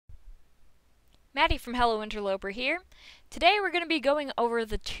Maddie from Hello Interloper here. Today we're going to be going over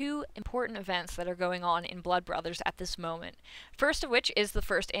the two important events that are going on in Blood Brothers at this moment. First of which is the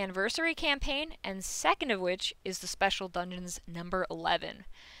first anniversary campaign, and second of which is the Special Dungeons number 11.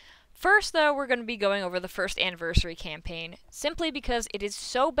 First though, we're going to be going over the first anniversary campaign, simply because it is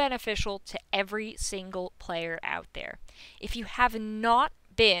so beneficial to every single player out there. If you have not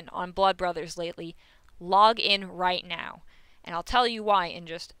been on Blood Brothers lately, log in right now, and I'll tell you why in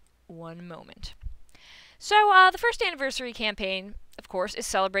just one moment. So, the first anniversary campaign, of course, is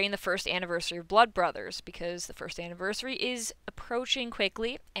celebrating the first anniversary of Blood Brothers, because the first anniversary is approaching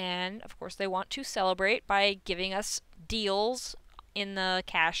quickly, and of course they want to celebrate by giving us deals in the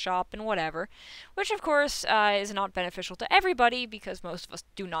cash shop and whatever, which of course is not beneficial to everybody because most of us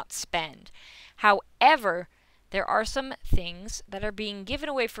do not spend. However, there are some things that are being given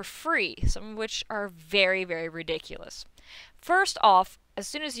away for free, some of which are very, very ridiculous. First off, as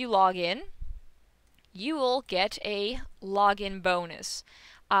soon as you log in, you will get a login bonus.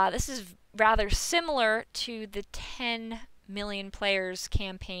 This is rather similar to the 10 million players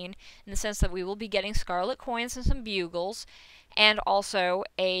campaign in the sense that we will be getting Scarlet Coins and some Bugles, and also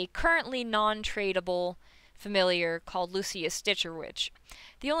a currently non-tradable familiar called Lucia Stitcherwitch.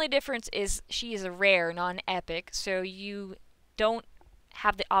 The only difference is she is a rare, non-epic, so you don't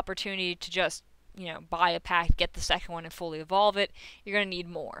have the opportunity to just, buy a pack, get the second one, and fully evolve it. You're going to need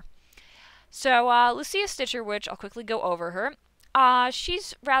more. So, Lucia Stitcherwitch, I'll quickly go over her.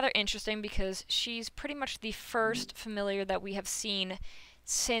 She's rather interesting because she's pretty much the first familiar that we have seen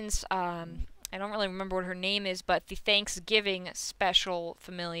since, I don't really remember what her name is, but the Thanksgiving special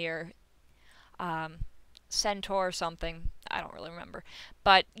familiar, Centaur or something. I don't really remember.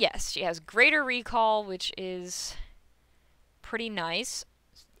 But yes, she has greater recall, which is pretty nice.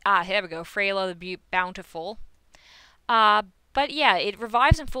 Here we go, Freyla the Bountiful. But yeah, it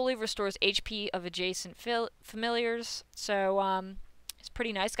revives and fully restores HP of adjacent familiars, so it's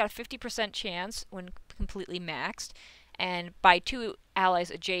pretty nice. Got a 50% chance when completely maxed, and by two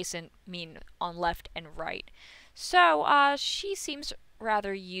allies adjacent mean on left and right. So she seems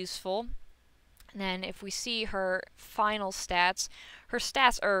rather useful. And then if we see her final stats, her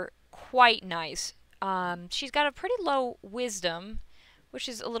stats are quite nice. She's got a pretty low wisdom, which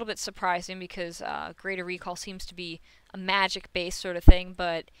is a little bit surprising because greater recall seems to be a magic-based sort of thing,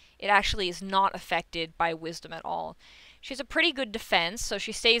 but it actually is not affected by wisdom at all. She has a pretty good defense, so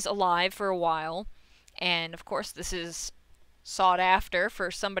she stays alive for a while, and of course this is sought after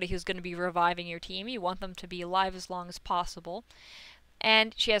for somebody who's going to be reviving your team. You want them to be alive as long as possible.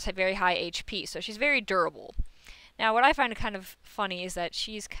 And she has a very high HP, so she's very durable. Now, what I find kind of funny is that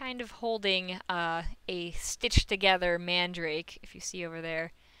she's kind of holding a stitched-together mandrake, if you see over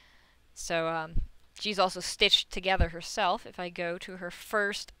there. So, she's also stitched together herself. If I go to her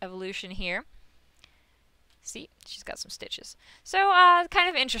first evolution here, see, she's got some stitches. So, kind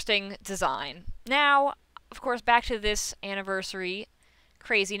of interesting design. Now, of course, back to this anniversary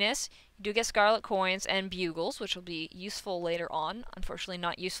craziness. You do get Scarlet Coins and Bugles, which will be useful later on. Unfortunately,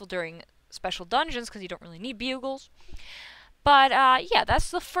 not useful during Special Dungeons because you don't really need Bugles. But yeah,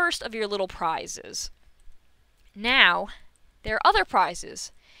 that's the first of your little prizes. Now, there are other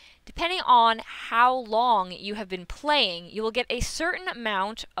prizes. Depending on how long you have been playing, you will get a certain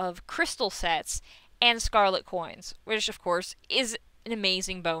amount of crystal sets and Scarlet Coins, which of course is an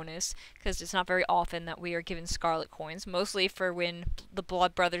amazing bonus, because it's not very often that we are given Scarlet Coins, mostly for when the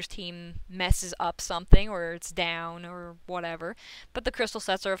Blood Brothers team messes up something, or it's down, or whatever. But the crystal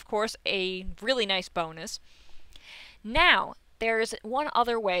sets are, of course, a really nice bonus. Now, there's one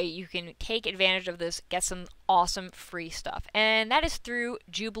other way you can take advantage of this, get some awesome free stuff, and that is through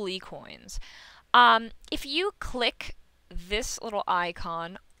Jubilee Coins. If you click this little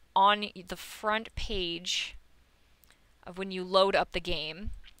icon on the front page of when you load up the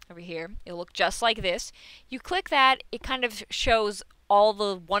game, over here, it'll look just like this. You click that, it kind of shows all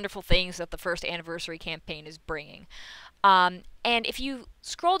the wonderful things that the first anniversary campaign is bringing. And if you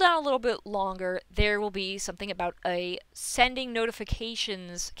scroll down a little bit longer, there will be something about a sending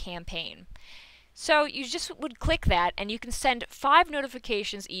notifications campaign. So you just would click that, and you can send 5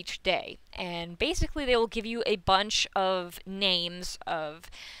 notifications each day. And basically they will give you a bunch of names of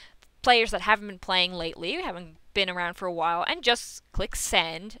players that haven't been playing lately, haven't been around for a while, and just click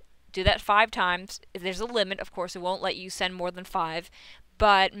send. Do that 5 times. There's a limit, of course, it won't let you send more than 5,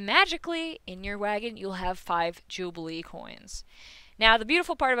 but magically, in your wagon, you'll have 5 Jubilee Coins. Now, the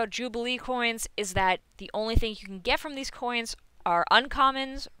beautiful part about Jubilee Coins is that the only thing you can get from these coins are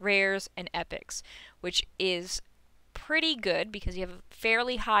uncommons, rares, and epics, which is pretty good because you have a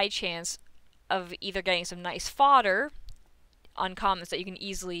fairly high chance of either getting some nice fodder uncommons that you can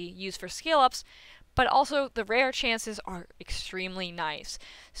easily use for skill ups, but also the rare chances are extremely nice.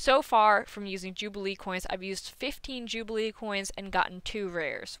 So far, from using Jubilee coins, I've used 15 Jubilee coins and gotten 2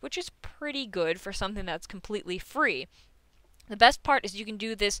 rares, which is pretty good for something that's completely free. The best part is you can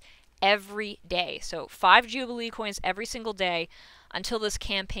do this every day. So 5 Jubilee coins every single day until this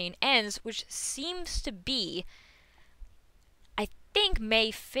campaign ends, which seems to be, I think,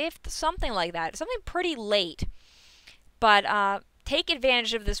 May 5th, something like that. Something pretty late. But take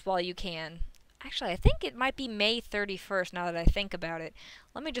advantage of this while you can. Actually, I think it might be May 31st now that I think about it.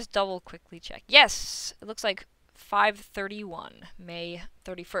 Let me just double quickly check. Yes, it looks like 5/31, May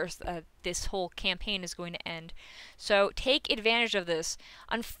 31st. This whole campaign is going to end. So take advantage of this.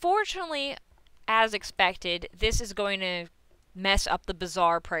 Unfortunately, as expected, this is going to mess up the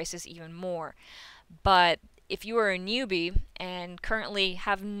bazaar prices even more. But if you are a newbie and currently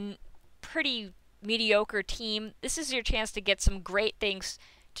have pretty mediocre team, this is your chance to get some great things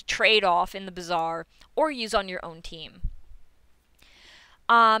to trade off in the bazaar or use on your own team.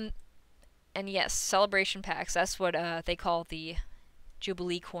 And yes, celebration packs, that's what they call the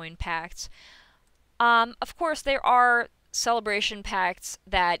Jubilee coin packs. Of course, there are celebration packs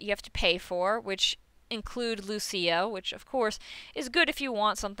that you have to pay for, which include Lucia, which of course is good if you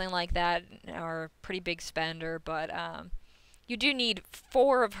want something like that, or a pretty big spender, but you do need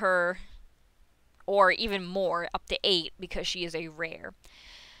 4 of her, or even more, up to 8, because she is a rare.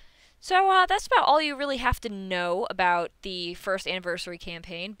 So that's about all you really have to know about the first anniversary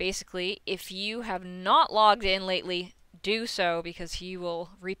campaign. Basically, if you have not logged in lately, do so, because you will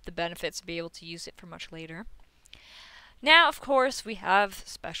reap the benefits and be able to use it for much later. Now, of course, we have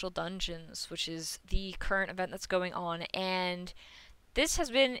Special Dungeons, which is the current event that's going on, and this has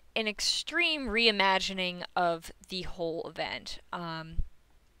been an extreme reimagining of the whole event.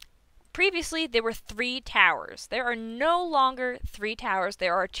 Previously, there were 3 towers. There are no longer 3 towers,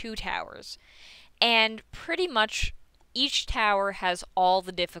 there are 2 towers. And pretty much each tower has all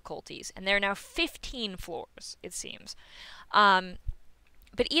the difficulties, and there are now 15 floors, it seems. But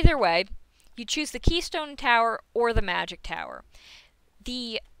either way, you choose the Keystone Tower or the Magic Tower.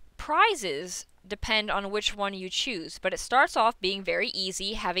 The prizes depend on which one you choose, but it starts off being very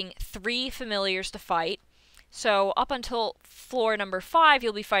easy, having 3 familiars to fight. So up until floor number 5,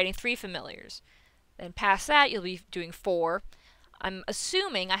 you'll be fighting 3 familiars. Then past that, you'll be doing 4. I'm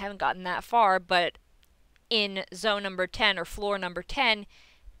assuming, I haven't gotten that far, but in zone number 10 or floor number 10,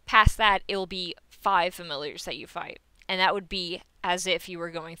 past that, it'll be 5 familiars that you fight. And that would be as if you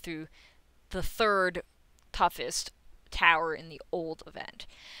were going through the 3rd toughest tower in the old event.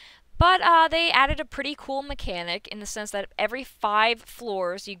 But they added a pretty cool mechanic in the sense that every 5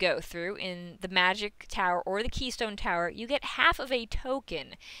 floors you go through in the Magic Tower or the Keystone Tower, you get half of a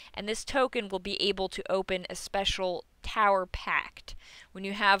token. And this token will be able to open a special tower pact. When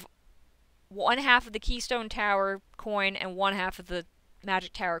you have 1/2 of the Keystone Tower coin and 1/2 of the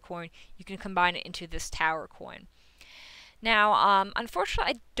Magic Tower coin, you can combine it into this tower coin. Now,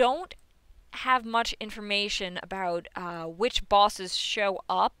 unfortunately, I don't have much information about which bosses show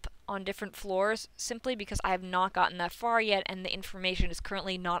up on different floors, simply because I have not gotten that far yet, and the information is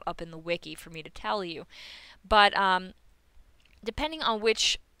currently not up in the wiki for me to tell you. But depending on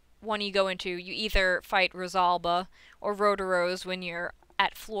which one you go into, you either fight Rosalba or Rhodorose when you're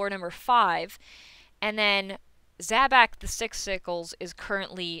at floor number 5, and then Zabak the Six Sickles is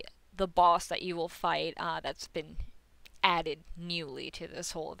currently the boss that you will fight. That's been added newly to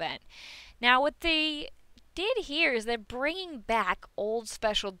this whole event. Now, what they did here is they're bringing back old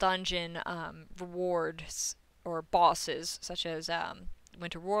special dungeon rewards or bosses, such as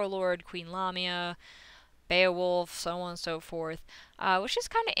Winter Warlord, Queen Lamia, Beowulf, so on and so forth, which is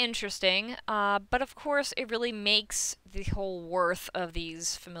kind of interesting, but of course it really makes the whole worth of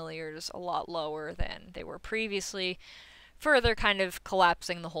these familiars a lot lower than they were previously, further kind of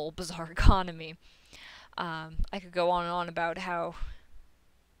collapsing the whole Bazaar economy. I could go on and on about how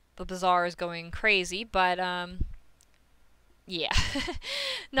the Bazaar is going crazy, but yeah,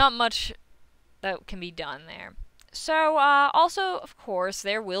 not much that can be done there. So, also, of course,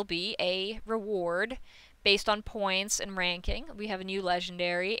 there will be a reward based on points and ranking. We have a new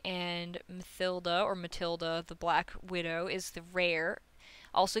legendary, and Matilda, the Black Widow, is the rare,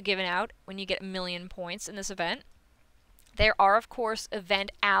 also given out when you get 1,000,000 points in this event. There are, of course,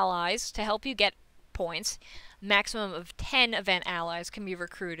 event allies to help you get points. Maximum of 10 event allies can be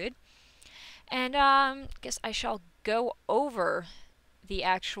recruited. And I guess I shall go over the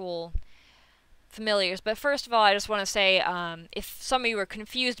actual familiars. But first of all, I just want to say, if some of you are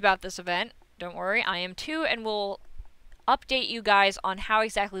confused about this event, don't worry, I am too, and will update you guys on how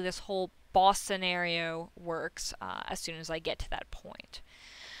exactly this whole boss scenario works as soon as I get to that point.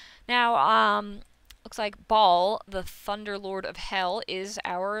 Now, looks like Baal, the Thunder Lord of Hell, is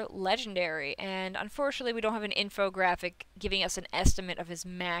our legendary, and unfortunately we don't have an infographic giving us an estimate of his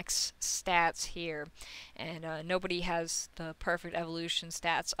max stats here, and nobody has the perfect evolution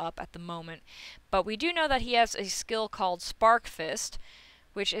stats up at the moment, but we do know that he has a skill called Spark Fist,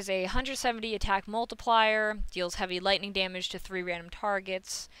 which is a 170 attack multiplier, deals heavy lightning damage to 3 random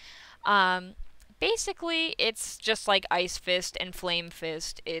targets. Basically, it's just like Ice Fist and Flame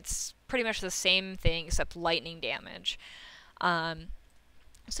Fist. It's pretty much the same thing except lightning damage.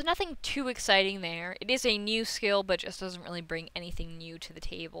 So nothing too exciting there. It is a new skill, but just doesn't really bring anything new to the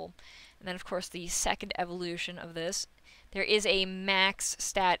table. And then, of course, the second evolution of this, there is a max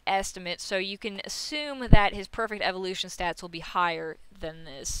stat estimate, so you can assume that his perfect evolution stats will be higher than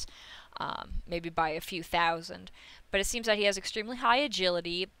this, maybe by a few thousand. But it seems that he has extremely high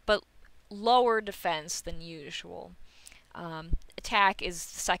agility, but lower defense than usual. Attack is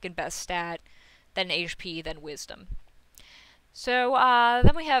the second best stat, then HP, then wisdom. So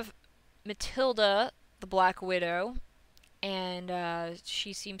then we have Matilda, the Black Widow, and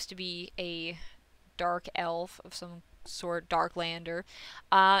she seems to be a dark elf of some sort, Darklander.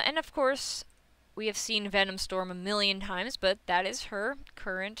 And of course, we have seen Venom Storm a million times, but that is her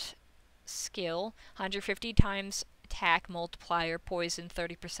current skill. 150 times attack multiplier, poison,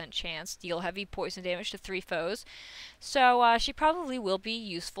 30% chance, deal heavy poison damage to 3 foes. So she probably will be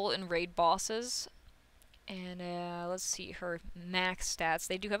useful in raid bosses. And let's see her max stats.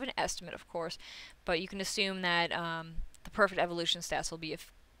 They do have an estimate, of course, but you can assume that the perfect evolution stats will be a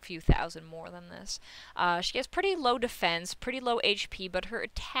few thousand more than this. She has pretty low defense, pretty low HP, but her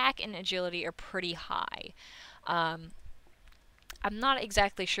attack and agility are pretty high. I'm not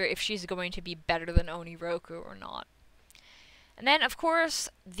exactly sure if she's going to be better than ngmoco or not. And then, of course,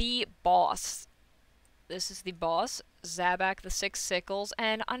 the boss. This is the boss, Zabak the Six Sickles,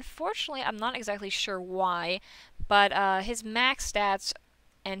 and unfortunately, I'm not exactly sure why, but his max stats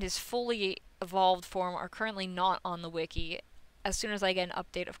and his fully evolved form are currently not on the wiki. As soon as I get an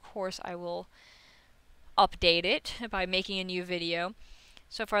update, of course, I will update it by making a new video.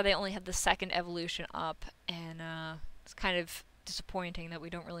 So far, they only have the second evolution up, and it's kind of disappointing that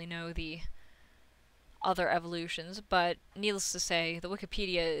we don't really know the other evolutions, but needless to say, the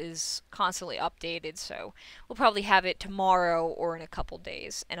Wikipedia is constantly updated, so we'll probably have it tomorrow or in a couple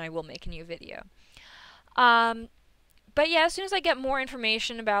days, and I will make a new video. But yeah, as soon as I get more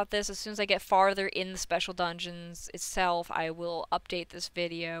information about this, as soon as I get farther in the special dungeons itself, I will update this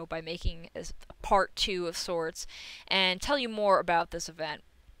video by making a part 2 of sorts, and tell you more about this event.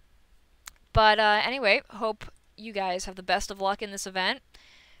 But anyway, hope you guys have the best of luck in this event.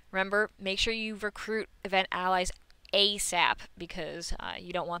 Remember, make sure you recruit event allies ASAP, because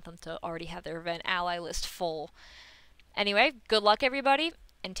you don't want them to already have their event ally list full. Anyway, good luck everybody,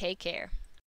 and take care.